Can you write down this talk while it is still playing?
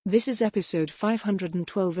This is episode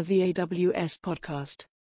 512 of the AWS podcast,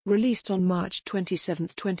 released on March 27,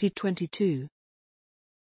 2022.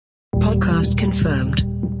 Podcast confirmed.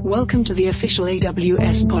 Welcome to the official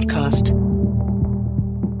AWS podcast.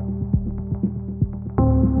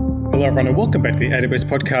 Hello everyone and welcome back to the AWS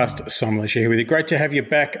podcast. Simon Elisha here with you. Great to have you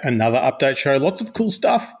back. Another update show. Lots of cool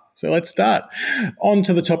stuff. So let's start. On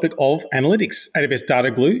to the topic of analytics. AWS Data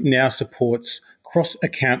Glue now supports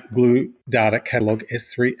cross-account Glue Data Catalog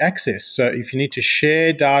S3 access. So if you need to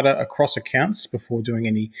share data across accounts before doing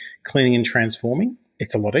any cleaning and transforming,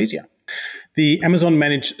 it's a lot easier. The Amazon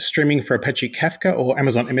Managed Streaming for Apache Kafka, or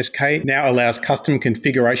Amazon MSK, now allows custom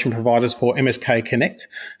configuration providers for MSK Connect.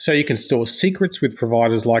 So you can store secrets with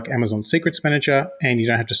providers like Amazon Secrets Manager, and you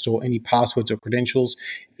don't have to store any passwords or credentials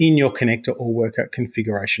in your connector or worker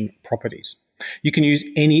configuration properties. You can use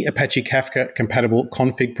any Apache Kafka compatible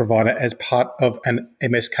config provider as part of an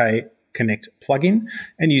MSK Connect plugin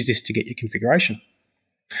and use this to get your configuration.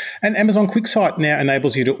 And Amazon QuickSight now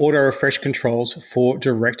enables you to auto-refresh controls for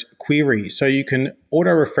direct queries. So you can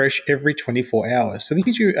auto-refresh every 24 hours. So this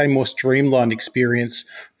gives you a more streamlined experience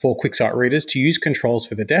for QuickSight readers to use controls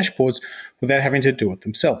for the dashboards without having to do it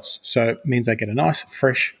themselves. So it means they get a nice,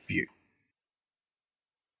 fresh view.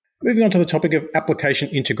 Moving on to the topic of application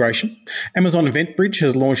integration, Amazon EventBridge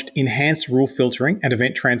has launched enhanced rule filtering and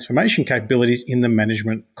event transformation capabilities in the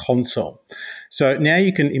management console. So now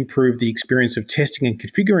you can improve the experience of testing and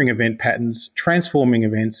configuring event patterns, transforming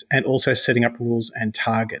events, and also setting up rules and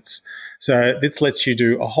targets. So this lets you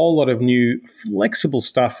do a whole lot of new flexible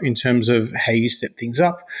stuff in terms of how you set things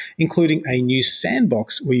up, including a new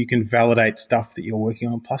sandbox where you can validate stuff that you're working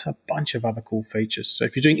on, plus a bunch of other cool features. So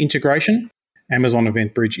if you're doing integration, Amazon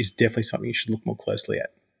EventBridge is definitely something you should look more closely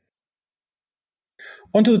at.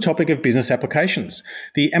 On to the topic of business applications.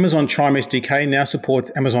 The Amazon Chime SDK now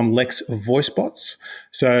supports Amazon Lex voice bots.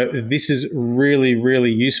 So this is really,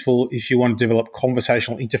 really useful if you want to develop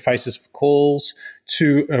conversational interfaces for calls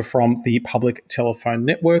to from the public telephone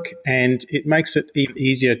network, and it makes it even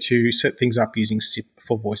easier to set things up using SIP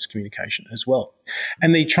for voice communication as well.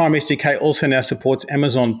 And the Chime SDK also now supports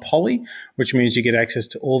Amazon Polly, which means you get access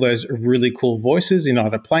to all those really cool voices in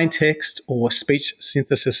either plain text or speech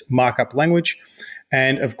synthesis markup language.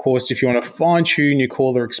 And of course, if you want to fine-tune your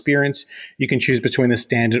caller experience, you can choose between the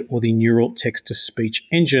standard or the neural text-to-speech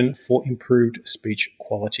engine for improved speech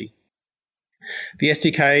quality. The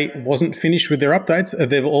SDK wasn't finished with their updates.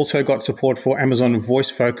 They've also got support for Amazon Voice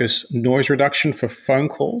Focus noise reduction for phone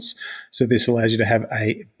calls. So this allows you to have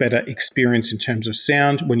a better experience in terms of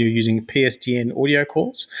sound when you're using PSTN audio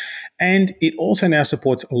calls. And it also now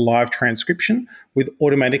supports live transcription with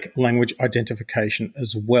automatic language identification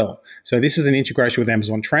as well. So this is an integration with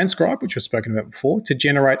Amazon Transcribe, which we've spoken about before, to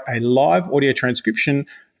generate a live audio transcription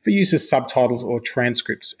for use as subtitles or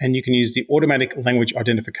transcripts. And you can use the automatic language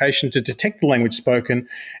identification to detect the language spoken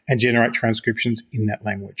and generate transcriptions in that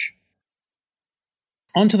language.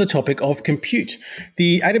 On to the topic of compute.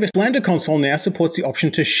 The AWS Lambda console now supports the option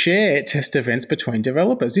to share test events between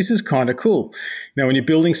developers. This is kind of cool. You know, when you're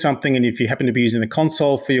building something and if you happen to be using the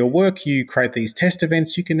console for your work, you create these test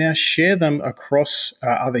events. You can now share them across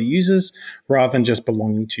other users rather than just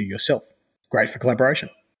belonging to yourself. Great for collaboration.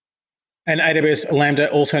 And AWS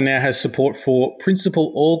Lambda also now has support for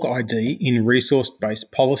Principal Org ID in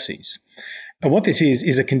resource-based policies. And what this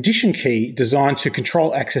is a condition key designed to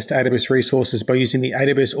control access to AWS resources by using the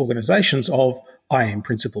AWS organizations of IAM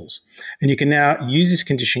principles. And you can now use this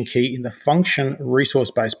condition key in the function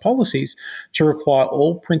resource-based policies to require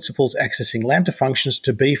all principals accessing Lambda functions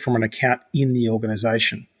to be from an account in the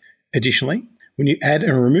organization. Additionally, when you add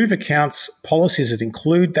and remove accounts, policies that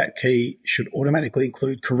include that key should automatically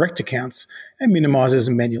include correct accounts and minimizes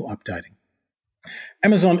manual updating.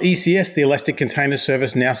 Amazon ECS, the Elastic Container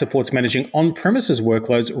Service, now supports managing on-premises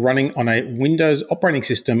workloads running on a Windows operating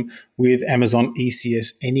system with Amazon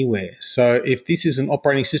ECS Anywhere. So if this is an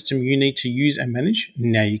operating system you need to use and manage,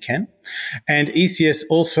 now you can. And ECS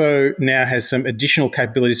also now has some additional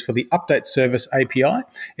capabilities for the Update Service API.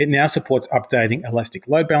 It now supports updating Elastic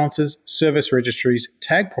load balancers, service registries,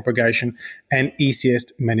 tag propagation, and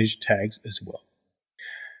ECS managed tags as well.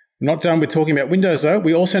 Not done with talking about Windows though.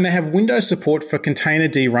 We also now have Windows support for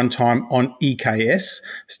Containerd runtime on EKS,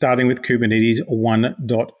 starting with Kubernetes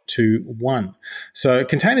 1.21. So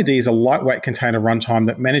Containerd is a lightweight container runtime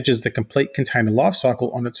that manages the complete container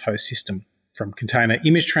lifecycle on its host system, from container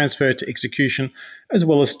image transfer to execution, as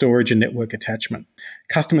well as storage and network attachment.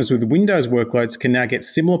 Customers with Windows workloads can now get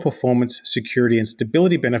similar performance, security, and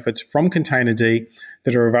stability benefits from Containerd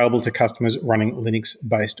that are available to customers running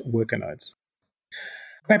Linux-based worker nodes.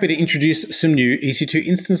 I'm happy to introduce some new EC2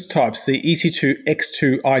 instance types. The EC2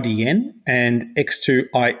 X2 IDN and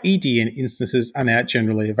X2 IEDN instances are now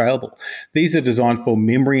generally available. These are designed for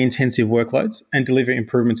memory-intensive workloads and deliver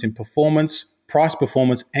improvements in performance, price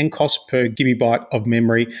performance, and cost per gigabyte of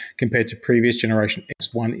memory compared to previous generation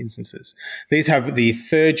X1 instances. These have the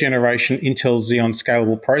third generation Intel Xeon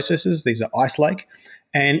scalable processors. These are Ice Lake,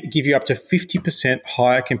 and give you up to 50%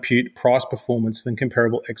 higher compute price performance than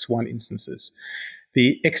comparable X1 instances.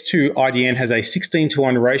 The X2 IDN has a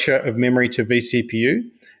 16:1 ratio of memory to vCPU,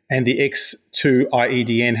 and the X2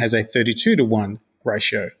 IEDN has a 32:1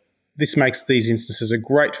 ratio. This makes these instances a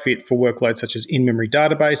great fit for workloads such as in-memory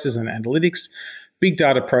databases and analytics, big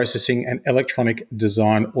data processing, and electronic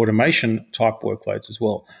design automation type workloads as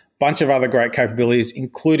well. Bunch of other great capabilities,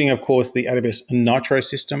 including, of course, the AWS Nitro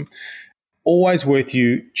system. Always worth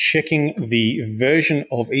you checking the version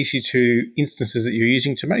of EC2 instances that you're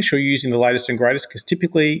using to make sure you're using the latest and greatest, because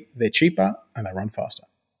typically they're cheaper and they run faster.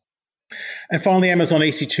 And finally, Amazon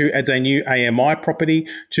EC2 adds a new AMI property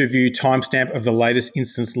to view timestamp of the latest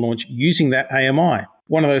instance launch using that AMI.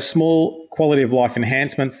 One of those small quality of life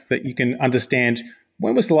enhancements that you can understand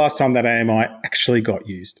when was the last time that AMI actually got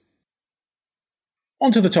used.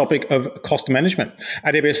 Onto the topic of cost management.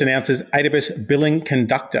 AWS announces AWS Billing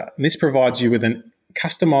Conductor. And this provides you with an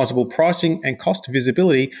customizable pricing and cost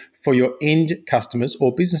visibility for your end customers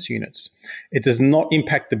or business units. It does not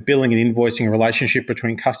impact the billing and invoicing relationship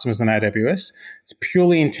between customers and AWS. It's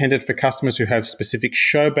purely intended for customers who have specific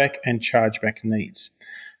showback and chargeback needs.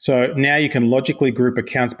 So now you can logically group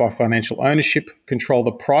accounts by financial ownership, control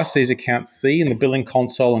the price these accounts see in the billing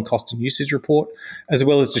console and cost and usage report, as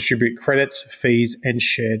well as distribute credits, fees, and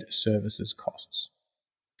shared services costs.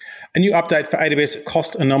 A new update for AWS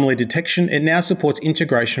Cost Anomaly Detection. It now supports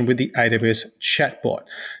integration with the AWS chatbot.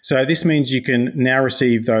 So this means you can now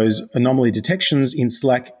receive those anomaly detections in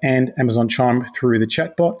Slack and Amazon Chime through the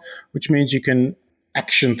chatbot, which means you can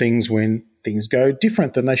action things when things go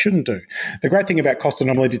different than they shouldn't do. The great thing about cost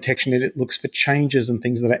anomaly detection is it looks for changes and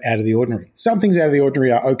things that are out of the ordinary. Some things out of the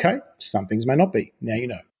ordinary are okay, some things may not be. Now you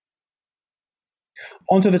know.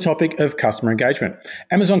 Onto the topic of customer engagement.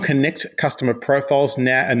 Amazon Connect customer profiles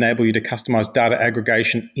now enable you to customize data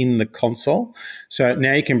aggregation in the console. So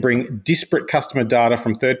now you can bring disparate customer data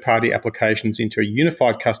from third-party applications into a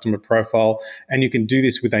unified customer profile, and you can do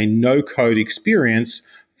this with a no-code experience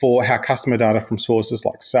for how customer data from sources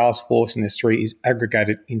like Salesforce and S3 is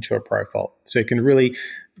aggregated into a profile. So you can really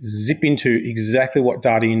zip into exactly what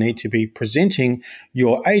data you need to be presenting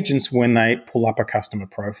your agents when they pull up a customer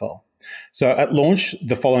profile. So at launch,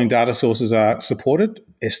 the following data sources are supported: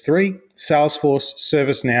 S3, Salesforce,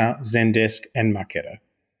 ServiceNow, Zendesk, and Marketo.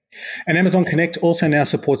 And Amazon Connect also now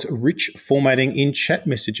supports rich formatting in chat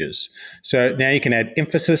messages. So now you can add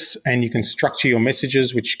emphasis and you can structure your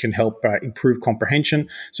messages, which can help improve comprehension.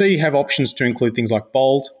 So you have options to include things like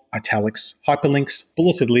bold, italics, hyperlinks,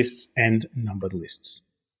 bulleted lists, and numbered lists.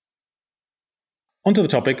 Onto the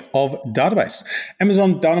topic of database.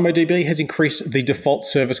 Amazon DynamoDB has increased the default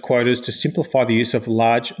service quotas to simplify the use of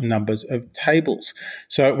large numbers of tables.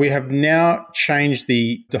 So we have now changed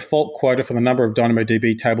the default quota for the number of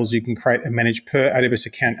DynamoDB tables you can create and manage per AWS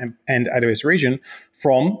account and AWS region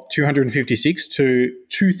from 256 to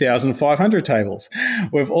 2,500 tables.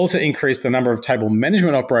 We've also increased the number of table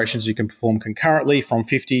management operations you can perform concurrently from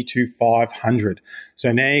 50 to 500.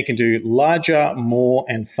 So now you can do larger, more,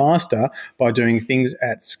 and faster by doing things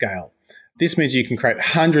at scale. This means you can create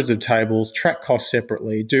hundreds of tables, track costs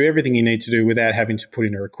separately, do everything you need to do without having to put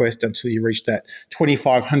in a request until you reach that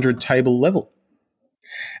 2,500 table level.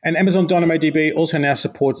 And Amazon DynamoDB also now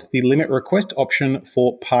supports the limit request option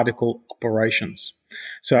for particle operations.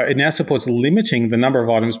 So it now supports limiting the number of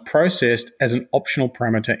items processed as an optional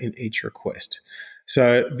parameter in each request.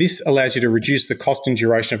 So this allows you to reduce the cost and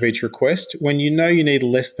duration of each request when you know you need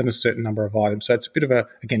less than a certain number of items. So it's a bit of a,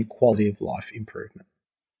 again, quality of life improvement.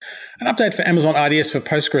 An update for Amazon RDS for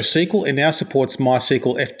PostgreSQL. It now supports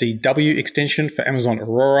MySQL FDW extension for Amazon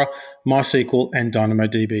Aurora, MySQL, and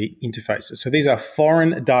DynamoDB interfaces. So these are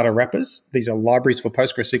foreign data wrappers. These are libraries for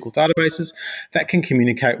PostgreSQL databases that can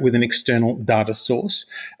communicate with an external data source,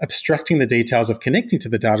 abstracting the details of connecting to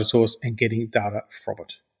the data source and getting data from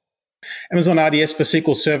it. Amazon RDS for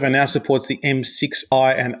SQL Server now supports the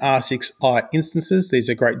M6i and R6i instances. These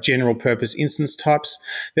are great general purpose instance types.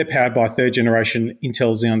 They're powered by third generation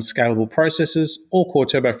Intel Xeon scalable processors, all-core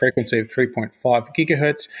turbo frequency of 3.5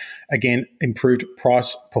 gigahertz. Again, improved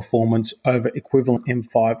price performance over equivalent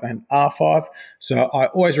M5 and R5. So I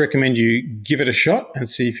always recommend you give it a shot and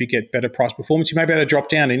see if you get better price performance. You may be able to drop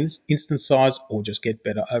down in instance size or just get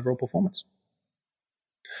better overall performance.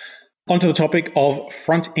 Onto the topic of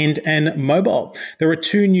front end and mobile. There are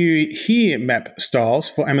two new Here map styles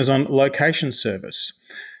for Amazon Location Service.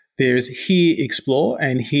 There's Here Explore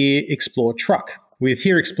and Here Explore Truck. With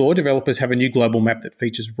Here Explore, developers have a new global map that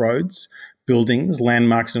features roads, buildings,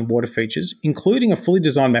 landmarks, and water features, including a fully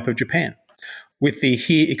designed map of Japan. With the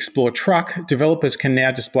Here Explore Truck, developers can now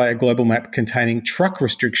display a global map containing truck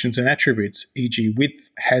restrictions and attributes, e.g. width,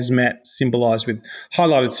 hazmat, symbolised with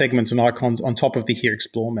highlighted segments and icons on top of the Here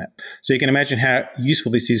Explore map. So you can imagine how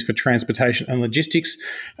useful this is for transportation and logistics.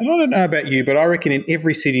 And I don't know about you, but I reckon in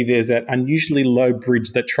every city there's that unusually low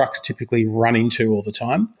bridge that trucks typically run into all the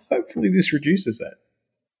time. Hopefully this reduces that.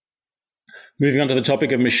 Moving on to the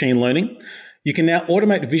topic of machine learning. You can now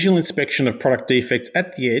automate visual inspection of product defects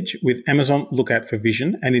at the edge with Amazon Lookout for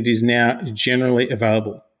Vision, and it is now generally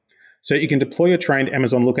available. So you can deploy your trained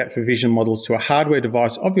Amazon Lookout for Vision models to a hardware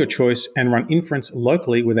device of your choice and run inference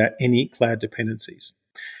locally without any cloud dependencies.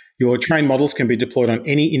 Your trained models can be deployed on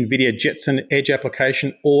any NVIDIA Jetson Edge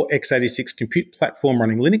application or x86 compute platform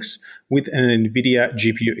running Linux with an NVIDIA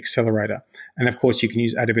GPU accelerator. And of course, you can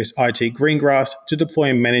use AWS IT Greengrass to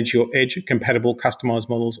deploy and manage your Edge-compatible customized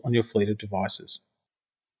models on your fleet of devices.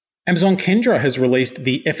 Amazon Kendra has released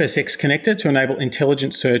the FSx connector to enable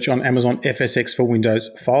intelligent search on Amazon FSx for Windows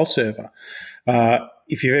file server.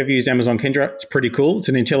 If you've ever used Amazon Kendra, it's pretty cool. It's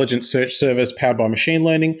an intelligent search service powered by machine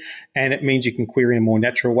learning, and it means you can query in a more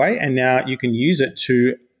natural way. And now you can use it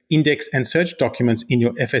to index and search documents in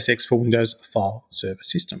your FSx for Windows file server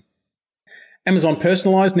system. Amazon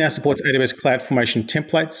Personalized now supports AWS CloudFormation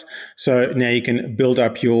templates. So now you can build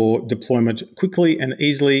up your deployment quickly and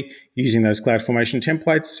easily using those CloudFormation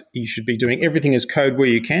templates. You should be doing everything as code where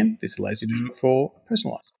you can. This allows you to do it for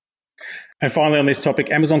personalized. And finally, on this topic,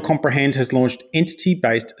 Amazon Comprehend has launched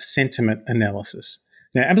entity-based sentiment analysis.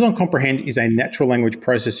 Now, Amazon Comprehend is a natural language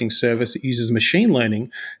processing service that uses machine learning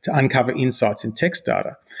to uncover insights in text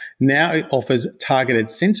data. Now it offers targeted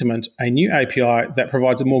sentiment, a new API that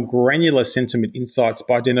provides a more granular sentiment insights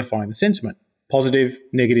by identifying the sentiment, positive,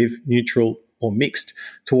 negative, neutral, or mixed,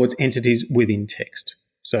 towards entities within text.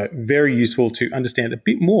 So very useful to understand a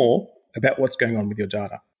bit more about what's going on with your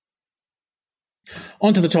data.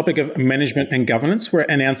 On to the topic of management and governance, we're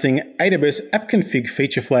announcing AWS App Config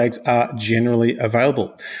feature flags are generally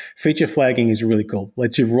available. Feature flagging is really cool.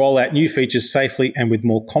 Lets you roll out new features safely and with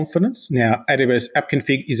more confidence. Now, AWS App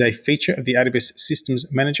Config is a feature of the AWS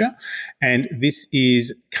Systems Manager, and this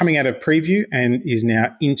is coming out of preview and is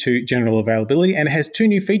now into general availability, and it has two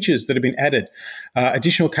new features that have been added.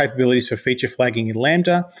 Additional capabilities for feature flagging in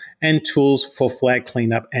Lambda and tools for flag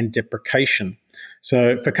cleanup and deprecation.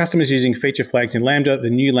 So for customers using feature flags in Lambda, the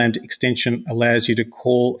new Lambda extension allows you to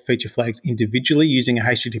call feature flags individually using a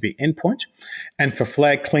HTTP endpoint. And for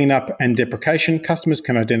flag cleanup and deprecation, customers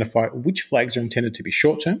can identify which flags are intended to be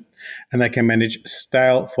short-term, and they can manage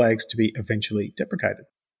stale flags to be eventually deprecated.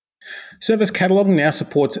 Service Cataloging now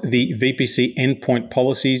supports the VPC endpoint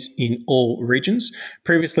policies in all regions.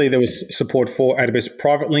 Previously, there was support for AWS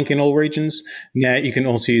Private Link in all regions. Now you can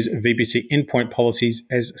also use VPC endpoint policies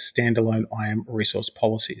as standalone IAM resource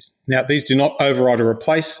policies. Now, these do not override or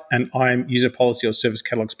replace an IAM user policy or service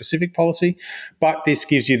catalog specific policy, but this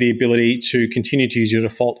gives you the ability to continue to use your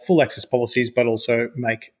default full access policies, but also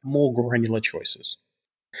make more granular choices.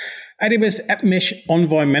 AWS App Mesh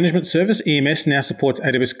Envoy Management Service, EMS, now supports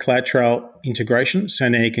AWS CloudTrail integration. So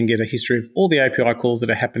now you can get a history of all the API calls that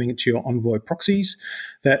are happening to your Envoy proxies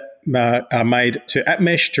that are made to App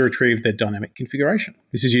Mesh to retrieve their dynamic configuration.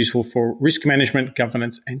 This is useful for risk management,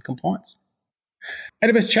 governance, and compliance.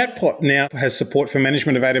 AWS Chatbot now has support for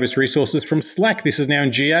management of AWS resources from Slack. This is now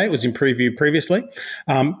in GA. It was in preview previously.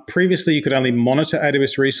 Previously, you could only monitor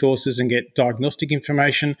AWS resources and get diagnostic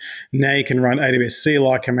information. Now you can run AWS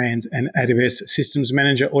CLI commands and AWS Systems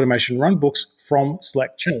Manager automation runbooks from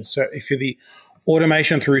Slack channels. So if you're the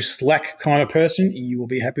automation through Slack kind of person, you will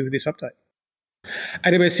be happy with this update.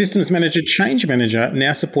 AWS Systems Manager Change Manager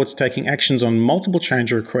now supports taking actions on multiple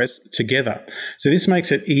change requests together. So this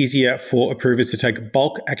makes it easier for approvers to take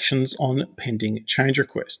bulk actions on pending change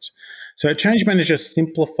requests. So Change Manager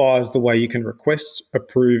simplifies the way you can request,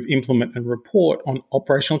 approve, implement, and report on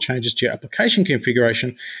operational changes to your application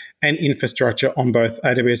configuration and infrastructure on both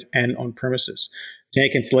AWS and on premises. Now you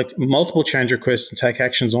can select multiple change requests and take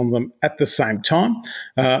actions on them at the same time,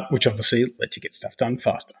 which obviously lets you get stuff done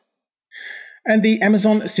faster. And the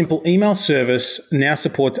Amazon Simple Email Service now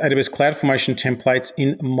supports AWS CloudFormation templates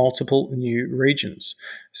in multiple new regions.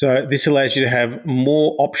 So this allows you to have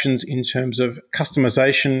more options in terms of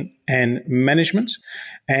customization and management.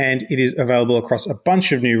 And it is available across a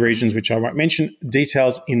bunch of new regions, which I won't mention.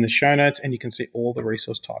 Details in the show notes, and you can see all the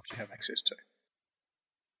resource types you have access to.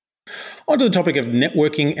 Onto the topic of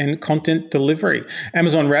networking and content delivery.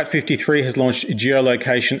 Amazon Route 53 has launched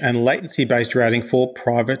geolocation and latency-based routing for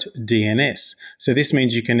private DNS. So this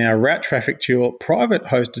means you can now route traffic to your private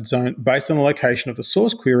hosted zone based on the location of the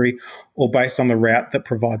source query or based on the route that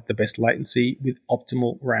provides the best latency with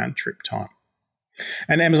optimal round trip time.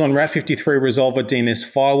 And Amazon Route 53 Resolver DNS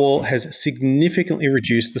Firewall has significantly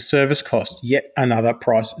reduced the service cost, yet another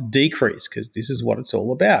price decrease, because this is what it's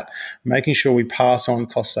all about, making sure we pass on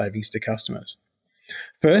cost savings to customers.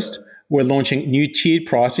 First, we're launching new tiered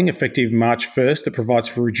pricing effective March 1st that provides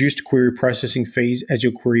for reduced query processing fees as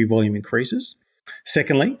your query volume increases.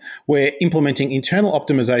 Secondly, we're implementing internal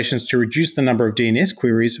optimizations to reduce the number of DNS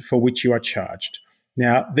queries for which you are charged.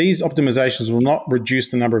 Now, these optimizations will not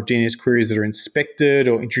reduce the number of DNS queries that are inspected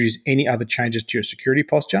or introduce any other changes to your security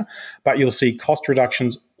posture, but you'll see cost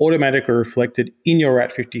reductions automatically reflected in your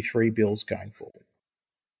Route 53 bills going forward.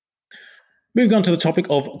 Moving on to the topic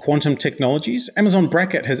of quantum technologies, Amazon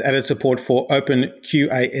Bracket has added support for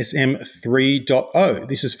OpenQASM 3.0.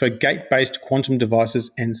 This is for gate-based quantum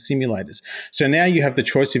devices and simulators. So now you have the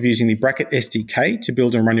choice of using the Bracket SDK to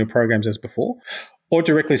build and run your programs as before, or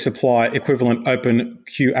directly supply equivalent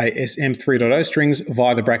OpenQASM 3.0 strings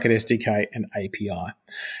via the Bracket SDK and API.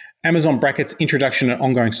 Amazon Bracket's introduction and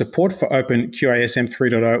ongoing support for OpenQASM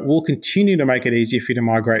 3.0 will continue to make it easier for you to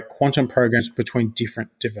migrate quantum programs between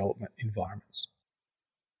different development environments.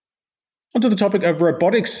 Onto the topic of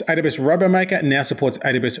robotics, AWS RoboMaker now supports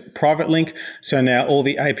AWS Private Link, so now all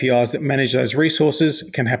the APIs that manage those resources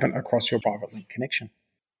can happen across your Private Link connection.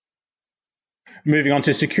 Moving on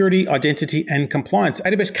to security, identity, and compliance.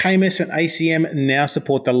 AWS KMS and ACM now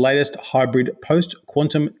support the latest hybrid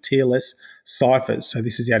post-quantum TLS ciphers. So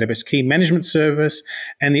this is the AWS Key Management Service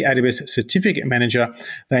and the AWS Certificate Manager.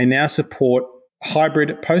 They now support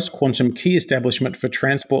hybrid post-quantum key establishment for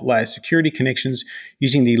transport layer security connections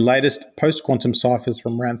using the latest post-quantum ciphers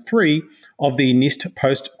from round 3 of the NIST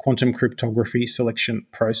post-quantum cryptography selection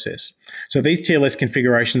process. So these TLS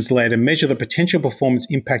configurations allow you to measure the potential performance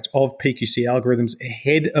impact of PQC algorithms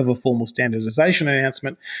ahead of a formal standardization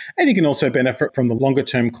announcement, and you can also benefit from the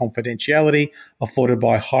longer-term confidentiality afforded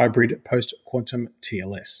by hybrid post-quantum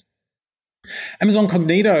TLS. Amazon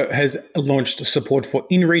Cognito has launched support for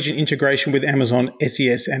in-region integration with Amazon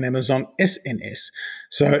SES and Amazon SNS.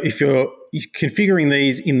 So if you're configuring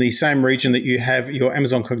these in the same region that you have your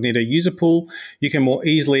Amazon Cognito user pool, you can more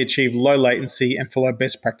easily achieve low latency and follow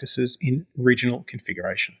best practices in regional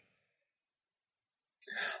configuration.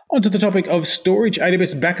 Onto the topic of storage,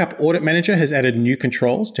 AWS Backup Audit Manager has added new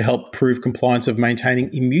controls to help prove compliance of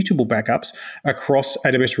maintaining immutable backups across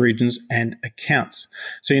AWS regions and accounts.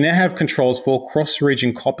 So you now have controls for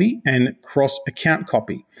cross-region copy and cross-account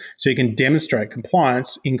copy. So you can demonstrate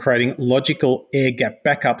compliance in creating logical air-gap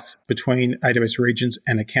backups between AWS regions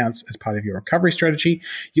and accounts as part of your recovery strategy.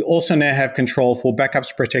 You also now have control for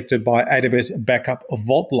backups protected by AWS Backup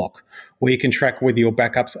Vault Lock, where you can track whether your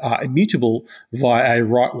backups are immutable via a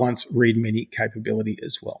write once, read many capability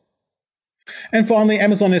as well. And finally,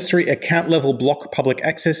 Amazon S3 account level block public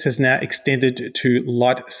access has now extended to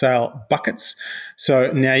Lightsail buckets.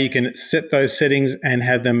 So now you can set those settings and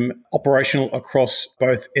have them operational across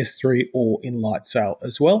both S3 or in Lightsail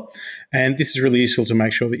as well. And this is really useful to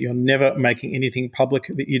make sure that you're never making anything public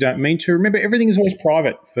that you don't mean to. Remember, everything is always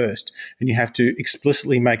private first, and you have to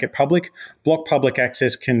explicitly make it public. Block public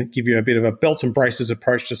access can give you a bit of a belt and braces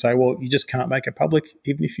approach to say, well, you just can't make it public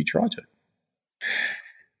even if you try to.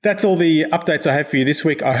 That's all the updates I have for you this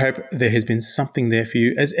week. I hope there has been something there for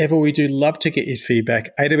you. As ever, we do love to get your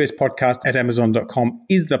feedback. AWSpodcast@amazon.com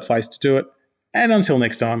is the place to do it. And until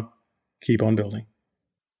next time, keep on building.